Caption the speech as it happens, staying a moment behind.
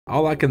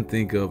All I can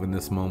think of in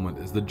this moment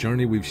is the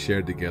journey we've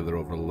shared together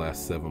over the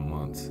last 7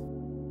 months.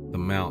 The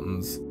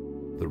mountains,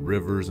 the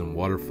rivers and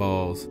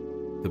waterfalls,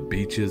 the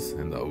beaches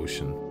and the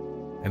ocean.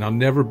 And I'll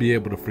never be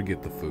able to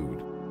forget the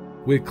food.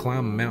 We had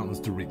climbed mountains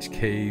to reach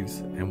caves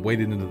and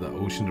waded into the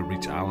ocean to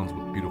reach islands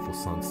with beautiful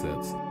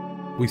sunsets.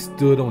 We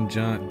stood on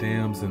giant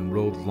dams and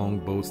rode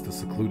longboats to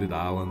secluded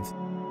islands.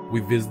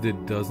 We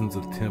visited dozens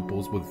of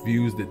temples with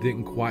views that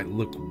didn't quite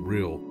look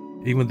real,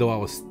 even though I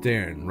was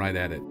staring right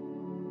at it.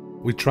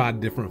 We tried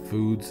different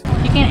foods.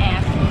 You can't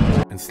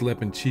ask. And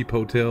slept in cheap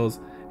hotels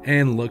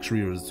and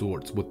luxury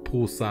resorts with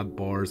poolside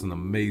bars and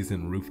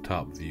amazing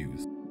rooftop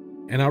views.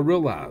 And I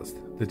realized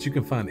that you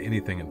can find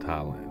anything in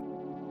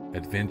Thailand.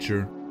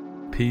 Adventure,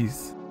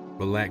 peace,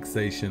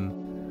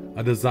 relaxation,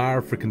 a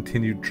desire for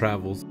continued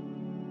travels,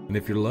 and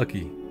if you're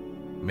lucky,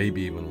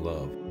 maybe even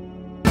love.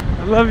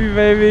 I love you,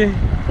 baby.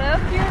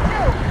 Love you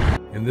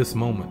too. In this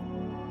moment,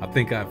 I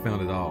think I have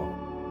found it all,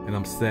 and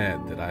I'm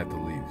sad that I have to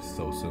leave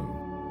so soon.